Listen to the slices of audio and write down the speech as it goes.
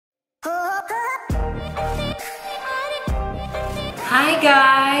Hi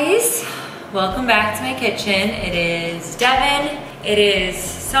guys, welcome back to my kitchen. It is Devon. It is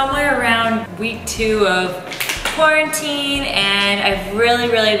somewhere around week 2 of quarantine and I've really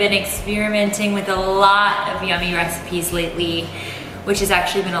been experimenting with a lot of yummy recipes lately, which has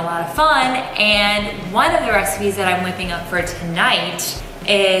actually been a lot of fun. And one of the recipes that I'm whipping up for tonight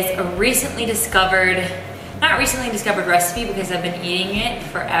is a not recently discovered recipe because I've been eating it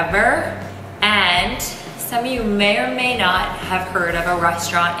forever. And some of you may or may not have heard of a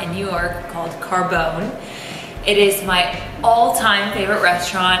restaurant in New York called Carbone. It is my all-time favorite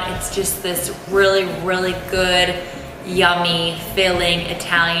restaurant. It's just this really good, yummy, filling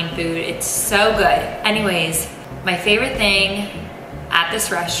Italian food. It's so good. Anyways, my favorite thing at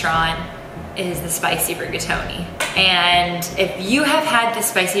this restaurant is the spicy rigatoni. And if you have had the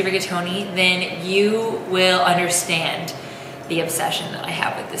spicy rigatoni, then you will understand the obsession that I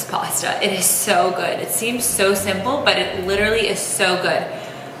have with this pasta. It is so good. It seems so simple, but it literally is so good.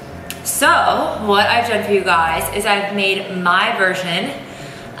 So what I've done for you guys is I've made my version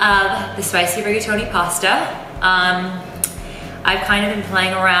of the spicy rigatoni pasta. I've kind of been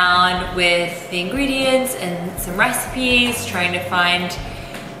playing around with the ingredients and some recipes, trying to find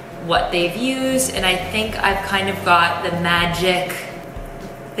what they've used, and I think I've kind of got the magic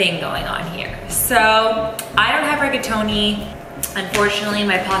thing going on here. So I don't have rigatoni. Unfortunately,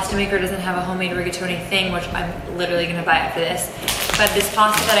 my pasta maker doesn't have a homemade rigatoni thing, which I'm literally gonna buy after this. But this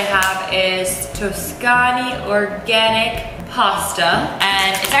pasta that I have is Toscani organic pasta,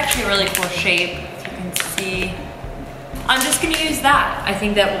 and it's actually a really cool shape, if you can see. I'm just gonna use that. I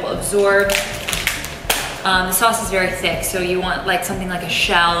think that will absorb. The sauce is very thick, so you want like something like a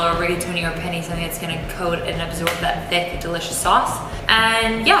shell or a rigatoni or a penny, something that's gonna coat and absorb that thick, delicious sauce.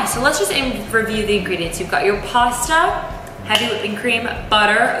 And yeah, so let's just review the ingredients. You've got your pasta, heavy whipping cream,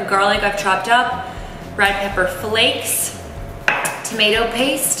 butter, garlic I've chopped up, red pepper flakes, tomato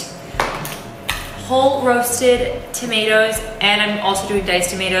paste, whole roasted tomatoes, and I'm also doing diced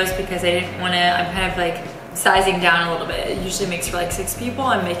tomatoes because I didn't wanna, I'm kind of like sizing down a little bit. It usually makes for like 6 people,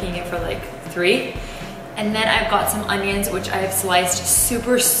 I'm making it for like 3. And then I've got some onions, which I have sliced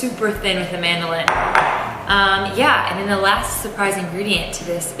super thin with a mandolin. Yeah, and then the last surprise ingredient to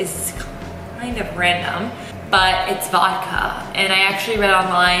this is kind of random, but it's vodka. And I actually read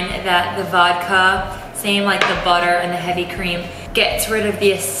online that the vodka, same like the butter and the heavy cream, gets rid of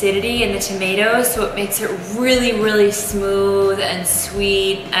the acidity in the tomatoes, so it makes it really smooth and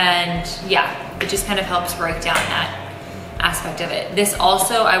sweet, and yeah, it just kind of helps break down that aspect of it. This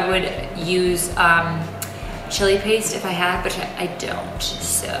also, I would use chili paste if I had, but I don't.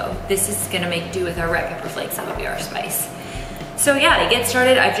 So this is gonna make do with our red pepper flakes. That'll be our spice. So yeah, to get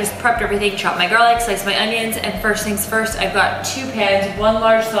started, I've just prepped everything, chopped my garlic, sliced my onions, and first things first, I've got 2 pans, 1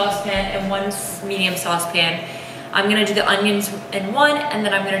 large saucepan and 1 medium saucepan. I'm gonna do the onions in one, and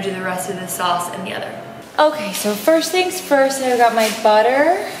then I'm gonna do the rest of the sauce in the other. Okay, so first things first, I've got my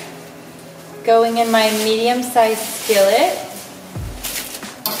butter going in my medium-sized skillet.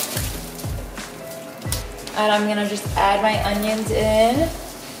 And I'm gonna just add my onions in.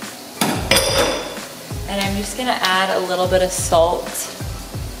 And I'm just gonna add a little bit of salt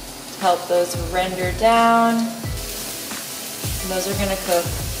to help those render down. And those are gonna cook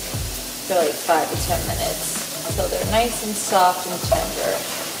for like 5 to 10 minutes until they're nice and soft and tender.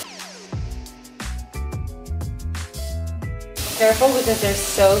 Careful because they're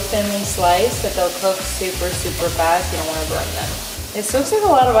so thinly sliced that they'll cook super fast. You don't wanna burn them. This looks like a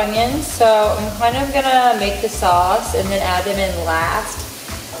lot of onions, so I'm kind of gonna make the sauce and then add them in last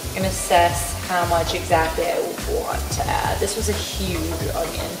and assess how much exactly I want to add. This was a huge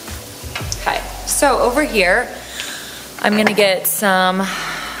onion. Okay, so over here, I'm gonna get a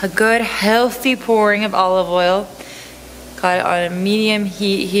good healthy pouring of olive oil. Got it on a medium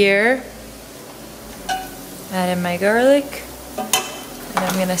heat here. Add in my garlic. And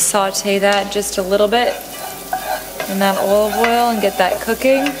I'm gonna saute that just a little bit in that olive oil and get that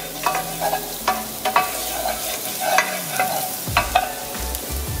cooking.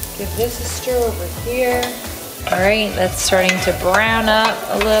 Give this a stir over here. All right, that's starting to brown up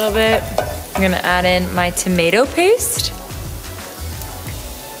a little bit. I'm gonna add in my tomato paste.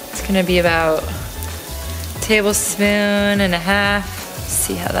 It's gonna be about a tablespoon and a half.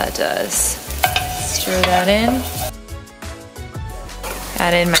 See how that does. Stir that in.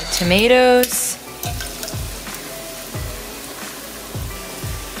 Add in my tomatoes.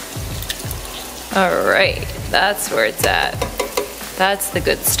 All right, that's where it's at. That's the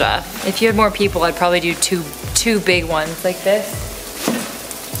good stuff. If you have more people, I'd probably do two big ones like this.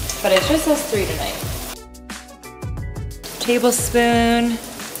 But it's just us 3 tonight. Tablespoon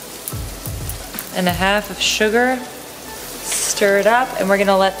and a half of sugar. stir it up, and we're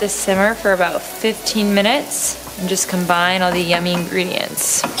gonna let this simmer for about 15 minutes and just combine all the yummy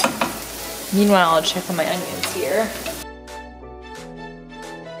ingredients. Meanwhile, I'll check on my onions here.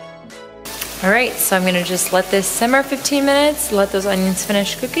 All right, so I'm gonna just let this simmer 15 minutes, let those onions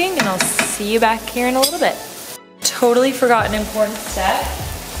finish cooking, and I'll see you back here in a little bit. Totally forgot an important step.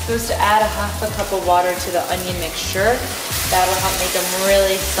 Supposed to add a half a cup of water to the onion mixture. That'll help make them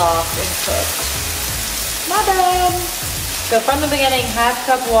really soft and cooked. My bad. So from the beginning, half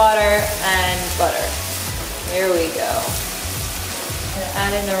cup water and butter. Here we go. I'm gonna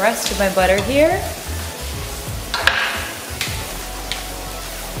add in the rest of my butter here.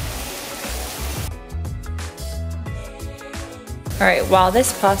 All right, while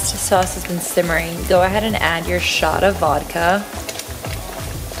this pasta sauce has been simmering, go ahead and add your shot of vodka.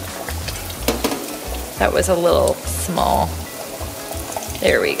 That was a little small.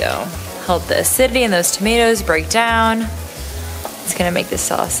 There we go. Help the acidity in those tomatoes break down. It's gonna make this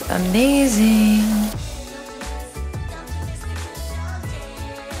sauce amazing.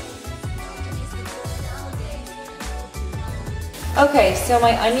 Okay, so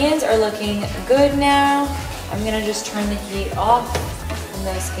my onions are looking good now. I'm gonna just turn the heat off and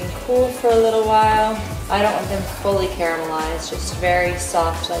those can cool for a little while. I don't want them fully caramelized, just very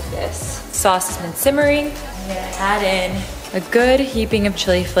soft like this. Sauce has been simmering. I'm gonna add in a good heaping of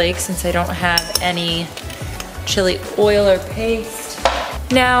chili flakes since I don't have any chili oil or paste.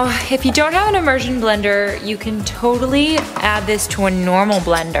 Now, if you don't have an immersion blender, you can totally add this to a normal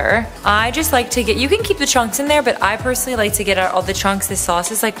blender. I just like to get, you can keep the chunks in there, but I personally like to get out all the chunks. This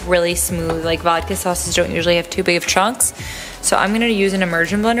sauce is like really smooth. Like vodka sauces don't usually have too big of chunks. So I'm gonna use an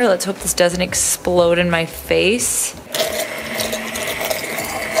immersion blender. Let's hope this doesn't explode in my face.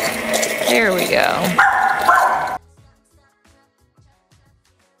 There we go.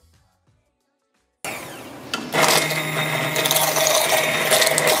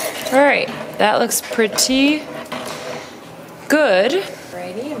 All right, that looks pretty good.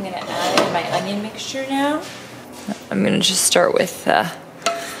 Alrighty, I'm gonna add in my onion mixture now. I'm gonna just start with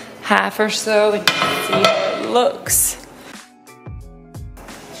half or so and see how it looks.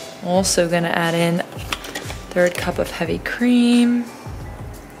 Also gonna add in 1/3 cup of heavy cream.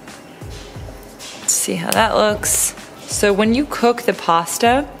 Let's see how that looks. So when you cook the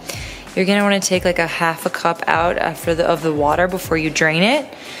pasta, you're gonna wanna take like a half a cup out of the water before you drain it.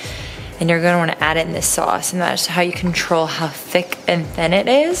 And you're gonna wanna add it in this sauce, and that's how you control how thick and thin it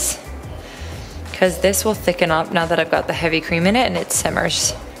is. Because this will thicken up now that I've got the heavy cream in it and it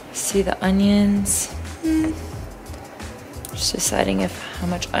simmers. See the onions? Just deciding how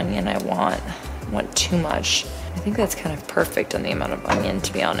much onion I want. I want too much. I think that's kind of perfect on the amount of onion,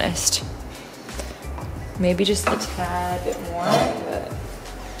 to be honest. Maybe just a tad bit more, but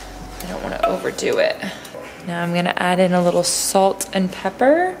I don't wanna overdo it. Now I'm gonna add in a little salt and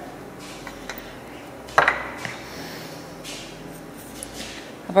pepper.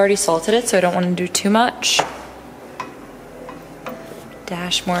 I've already salted it, so I don't want to do too much.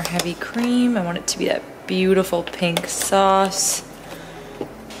 Dash more heavy cream. I want it to be that beautiful pink sauce.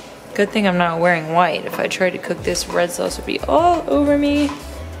 Good thing I'm not wearing white. If I tried to cook this, red sauce would be all over me.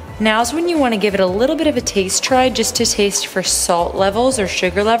 Now's when you want to give it a little bit of a taste try, just to taste for salt levels or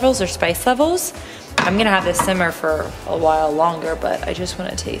sugar levels or spice levels. I'm gonna have this simmer for a while longer, but I just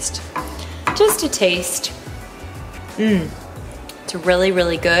want to taste. Just a taste. It's really,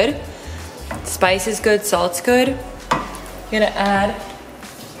 really good. Spice is good, salt's good. I'm gonna add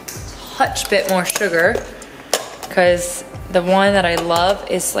a touch bit more sugar because the one that I love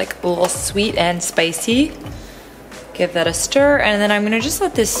is like a little sweet and spicy. Give that a stir, and then I'm gonna just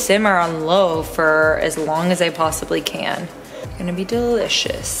let this simmer on low for as long as I possibly can. It's gonna be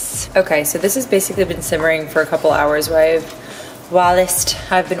delicious. Okay, so this has basically been simmering for a couple hours whilst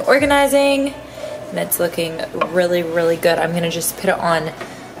I've been organizing. And it's looking really, really good. I'm gonna just put it on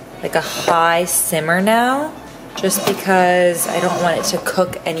like a high simmer now, just because I don't want it to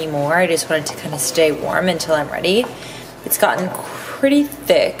cook anymore. I just want it to kind of stay warm until I'm ready. It's gotten pretty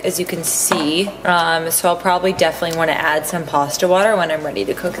thick, as you can see. So I'll probably definitely wanna add some pasta water when I'm ready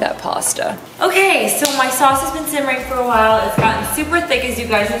to cook that pasta. Okay, so my sauce has been simmering for a while. It's gotten super thick, as you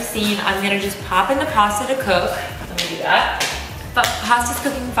guys have seen. I'm gonna just pop in the pasta to cook. Let me do that. But pasta's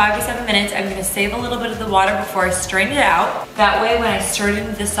cooking 5 to 7 minutes. I'm gonna save a little bit of the water before I strain it out. That way, when I stir it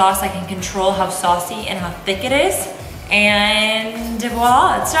into the sauce, I can control how saucy and how thick it is. And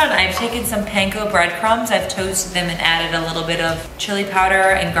voila, it's done. I've taken some panko breadcrumbs. I've toasted them and added a little bit of chili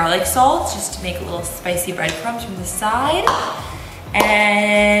powder and garlic salt, just to make a little spicy breadcrumbs from the side.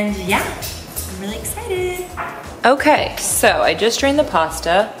 And yeah, I'm really excited. Okay, so I just drained the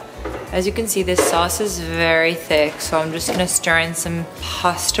pasta. As you can see, this sauce is very thick, so I'm just gonna stir in some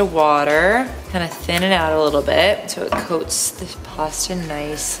pasta water, kind of thin it out a little bit so it coats the pasta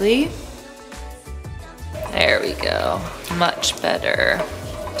nicely. There we go, much better.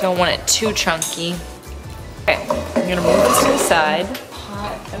 Don't want it too chunky. Okay, I'm gonna move this to the side.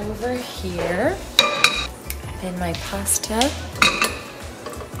 Pot over here. Add in my pasta.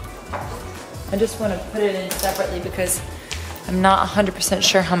 I just wanna put it in separately because I'm not 100%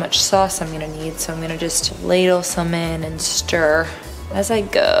 sure how much sauce I'm gonna need, so I'm gonna just ladle some in and stir as I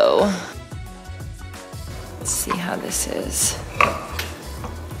go. Let's see how this is.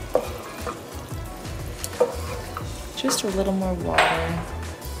 Just a little more water.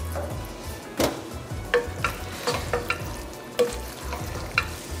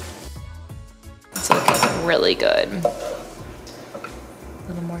 It's looking really good. A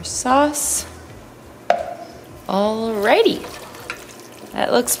little more sauce. Alrighty,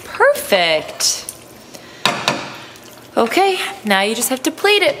 that looks perfect. Okay, now you just have to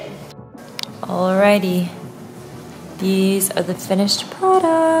plate it. Alrighty, these are the finished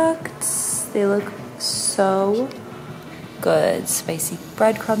products. They look so good. Spicy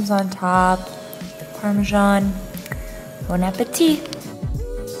breadcrumbs on top, the Parmesan. Bon appetit.